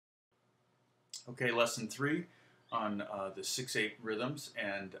Okay, lesson 3 on the 6/8 rhythms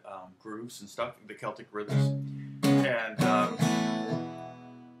and grooves and stuff, the Celtic rhythms. And I'm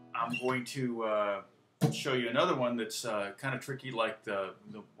going to show you another one that's kind of tricky, like the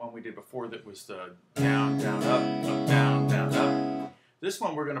one we did before that was the down, down, up, down, down, up. This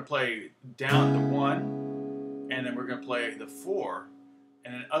one we're going to play down the 1, and then we're going to play the 4.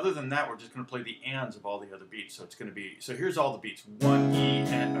 And then other than that, we're just going to play the ands of all the other beats. So it's going to be, so here's all the beats. 1, E,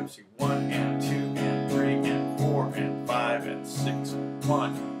 and, obviously 1, and 2, and 3, and 4, and 5, and 6,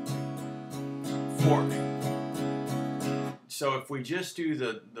 1, 4. So if we just do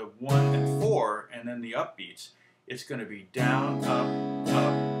the 1 and 4, and then the up beats, it's going to be down, up,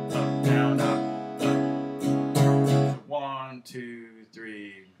 up, up, down, up, up. So 1, 2,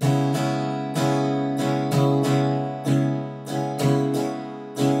 3.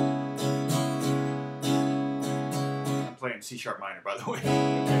 Playing C sharp minor, by the way.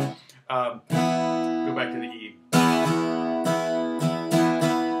 Go back to the E. 1,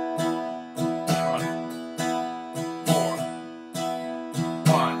 4,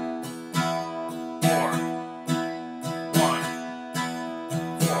 1, 4, 1,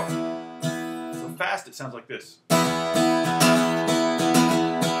 4. So fast, it sounds like this.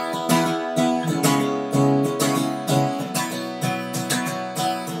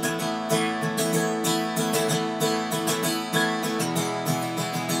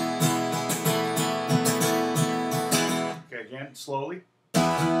 Again, slowly.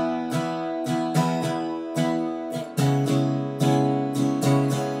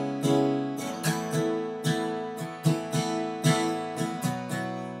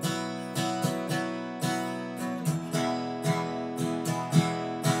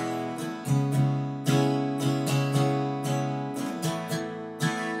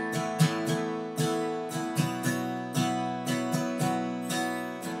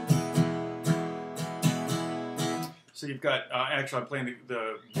 So you've got, actually I'm playing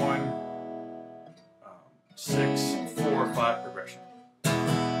the 1, 6, 4, 5 progression.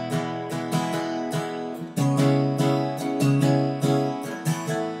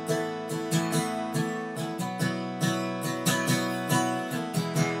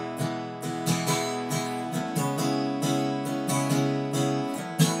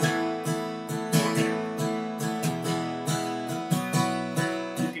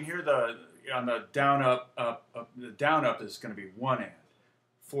 You can hear on the down, up, up, the down up is going to be 1 and,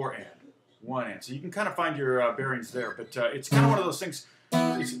 4 and, 1 and. So you can kind of find your bearings there, but it's kind of one of those things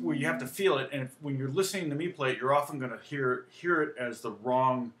where you have to feel it, and when you're listening to me play it, you're often going to hear it as the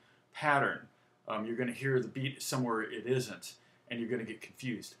wrong pattern. You're going to hear the beat somewhere it isn't, and you're going to get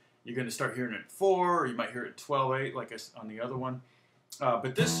confused. You're going to start hearing it 4, or you might hear it 12/8, like on the other one.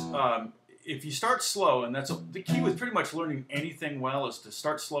 But this, if you start slow, and that's the key with pretty much learning anything well, is to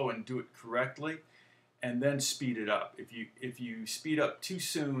start slow and do it correctly, and then speed it up. If you speed up too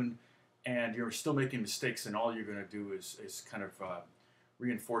soon and you're still making mistakes, then all you're going to do is kind of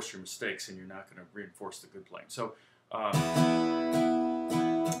reinforce your mistakes, and you're not going to reinforce the good playing. So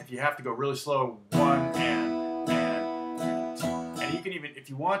if you have to go really slow, 1 and 2. And you can even, if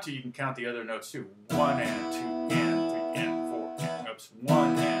you want to, you can count the other notes too. 1 and 2 and 3 and 4 and oops,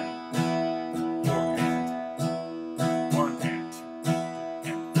 1 and 4 and 1 and 2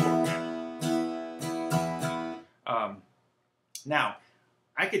 and 4 and. Now,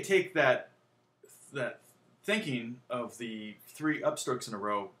 I could take that thinking of the 3 upstrokes in a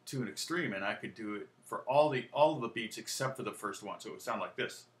row to an extreme, and I could do it for all of the beats except for the first one. So it would sound like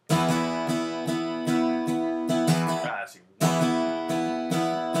this. See, 1.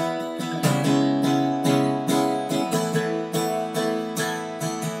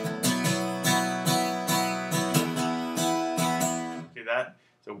 Okay, that.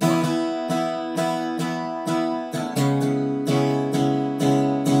 So 1.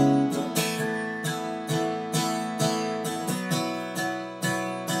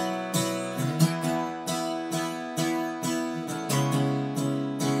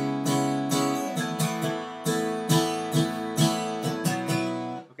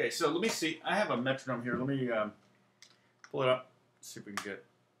 So let me see. I have a metronome here. Let me pull it up. See if we can get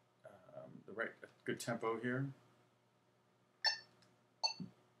the right good tempo here.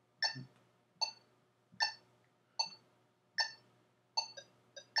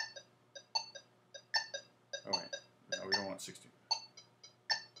 Oh wait, no, we don't want 60.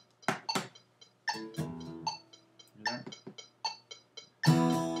 Hear that?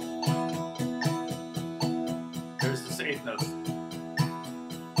 There's this 8th note.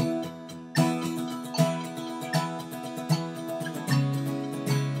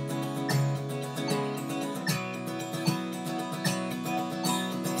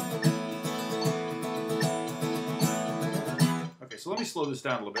 So let me slow this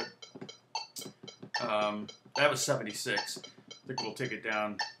down a little bit. That was 76. I think we'll take it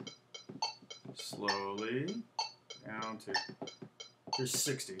down slowly down to, here's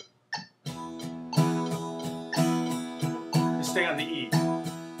 60. Just stay on the E.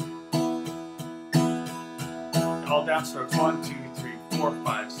 All downstrokes. 1, 2, 3, 4,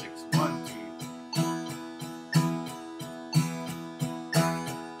 5, 6. 1, 2.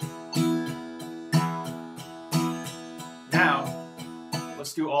 Now,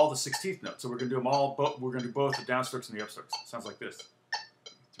 let's do all the 16th notes. So we're going to do them all. We're going to do both the downstrokes and the upstrokes. Sounds like this: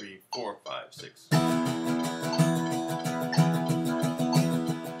 3, 4, 5, 6.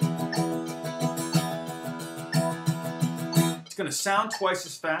 It's going to sound twice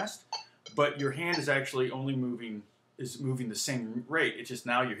as fast, but your hand is actually only moving the same rate. It's just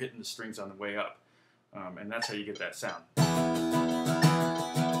now you're hitting the strings on the way up, and that's how you get that sound.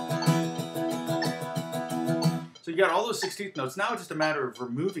 So you got all those 16th notes. Now it's just a matter of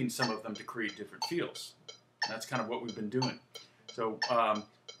removing some of them to create different feels. And that's kind of what we've been doing. So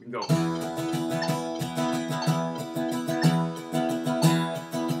we can go 1,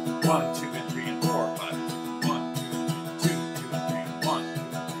 2, and 3, and 4, 5, 1, 2, 2, 2, and 3, and 1,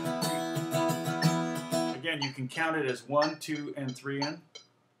 2, 3. Again, you can count it as 1, 2, and 3 in,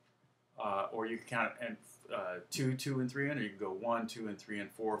 or you can count it and 2, 2, and 3 in, or you can go 1, 2, and 3 in,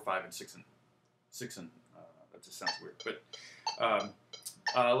 4, 5, and 6 in, 6 in. That just sounds weird, but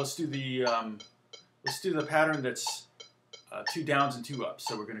let's do the pattern that's 2 downs and 2 ups.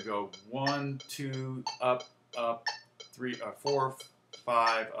 So we're going to go 1, 2, up, up, 3, 4,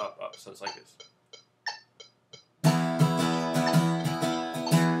 5, up, up. So it's like this.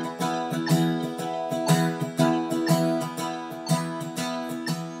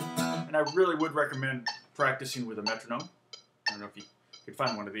 And I really would recommend practicing with a metronome. I don't know if you could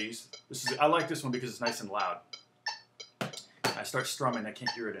find one of these. I like this one because it's nice and loud. I start strumming, I can't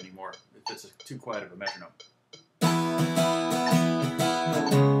hear it anymore if it's too quiet of a metronome.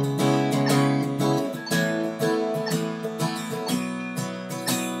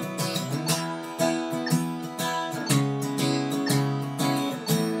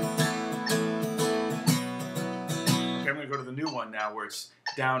 Okay, I'm going to go to the new one now where it's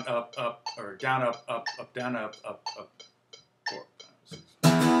down, up, up, or down, up, up, up, down, up, up, up. 4, 5, 6.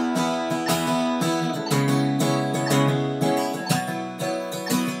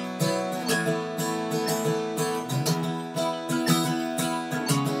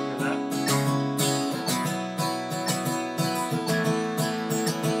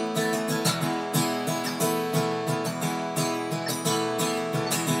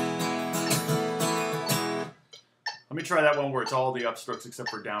 Let me try that one where it's all the upstrokes except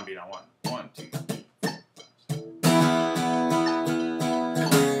for downbeat on 1. 1, 2, 3,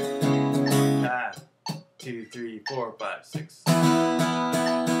 4, 2, 3, 4, 5, 6.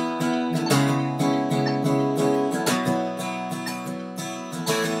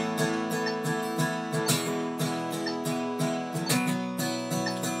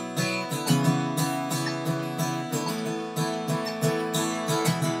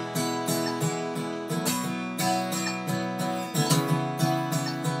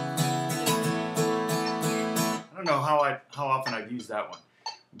 I don't know how often I've used that one,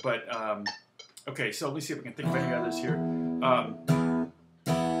 but okay. So let me see if I can think of any others here.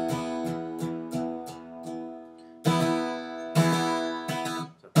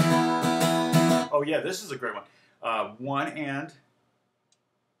 Oh yeah, this is a great one. 1 and.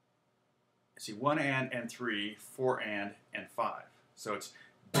 See, 1 and 3, 4 and 5. So it's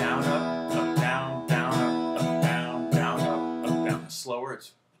down, up, down, down, up, down, down, up, down. Slower,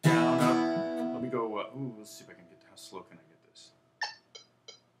 it's down, up. Let me go. Ooh, let's see if I can get. How slow can I get this?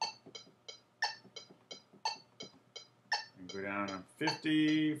 Go down on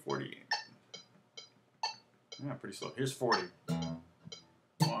 50, 40. Yeah, pretty slow. Here's 40.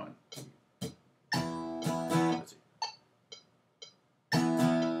 1, 2. Let's see.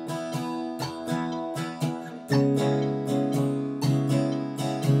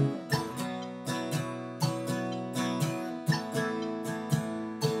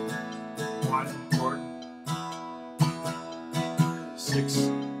 Chord. 6.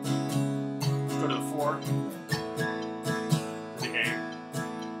 Go to the 4. The A.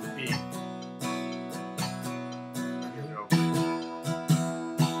 The B. Here we go.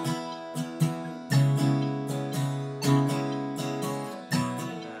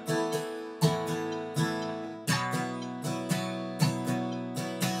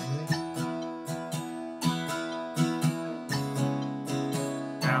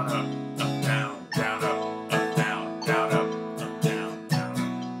 Down, up, down, down, up, down, down, up, down, down, up.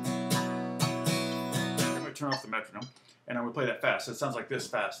 I'm going to turn off the metronome. and I'm going to play that fast. So it sounds like this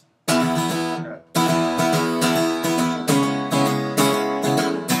fast. Okay,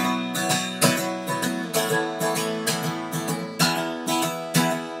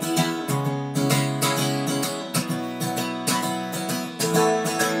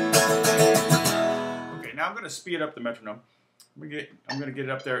 now I'm going to speed up the metronome. I'm going to get it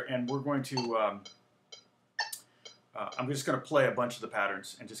up there, and we're going to. I'm just going to play a bunch of the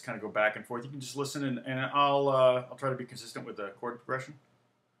patterns and just kind of go back and forth. You can just listen, and I'll try to be consistent with the chord progression,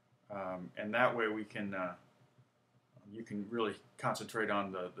 and that way we can you can really concentrate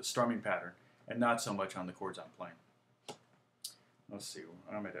on the strumming pattern and not so much on the chords I'm playing. Let's see,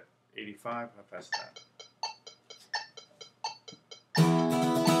 I'm at 85. How fast is that?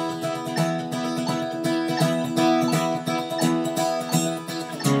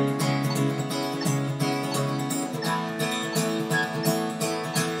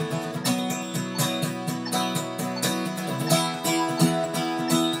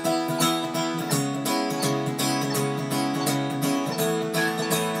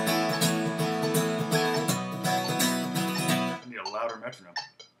 Louder metronome.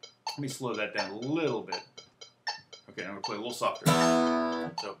 Let me slow that down a little bit. Okay, I'm going to play a little softer.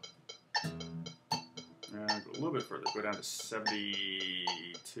 So, go a little bit further. Go down to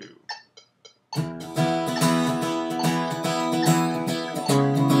 72.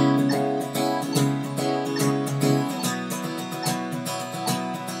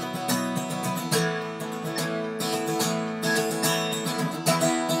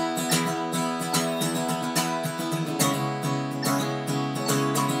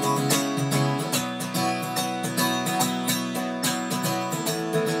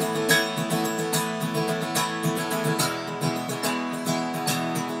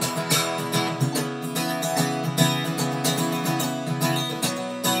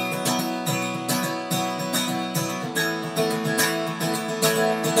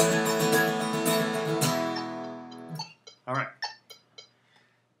 All right.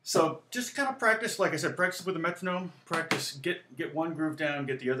 So just kind of practice, like I said, practice with the metronome. Practice, get one groove down,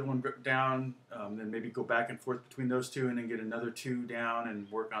 get the other one down, then maybe go back and forth between those two, and then get another two down and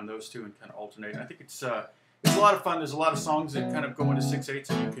work on those two and kind of alternate. I think it's a lot of fun. There's a lot of songs that kind of go into 6/8,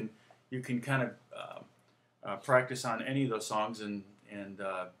 and you can kind of practice on any of those songs and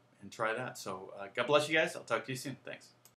try that. So God bless you guys. I'll talk to you soon. Thanks.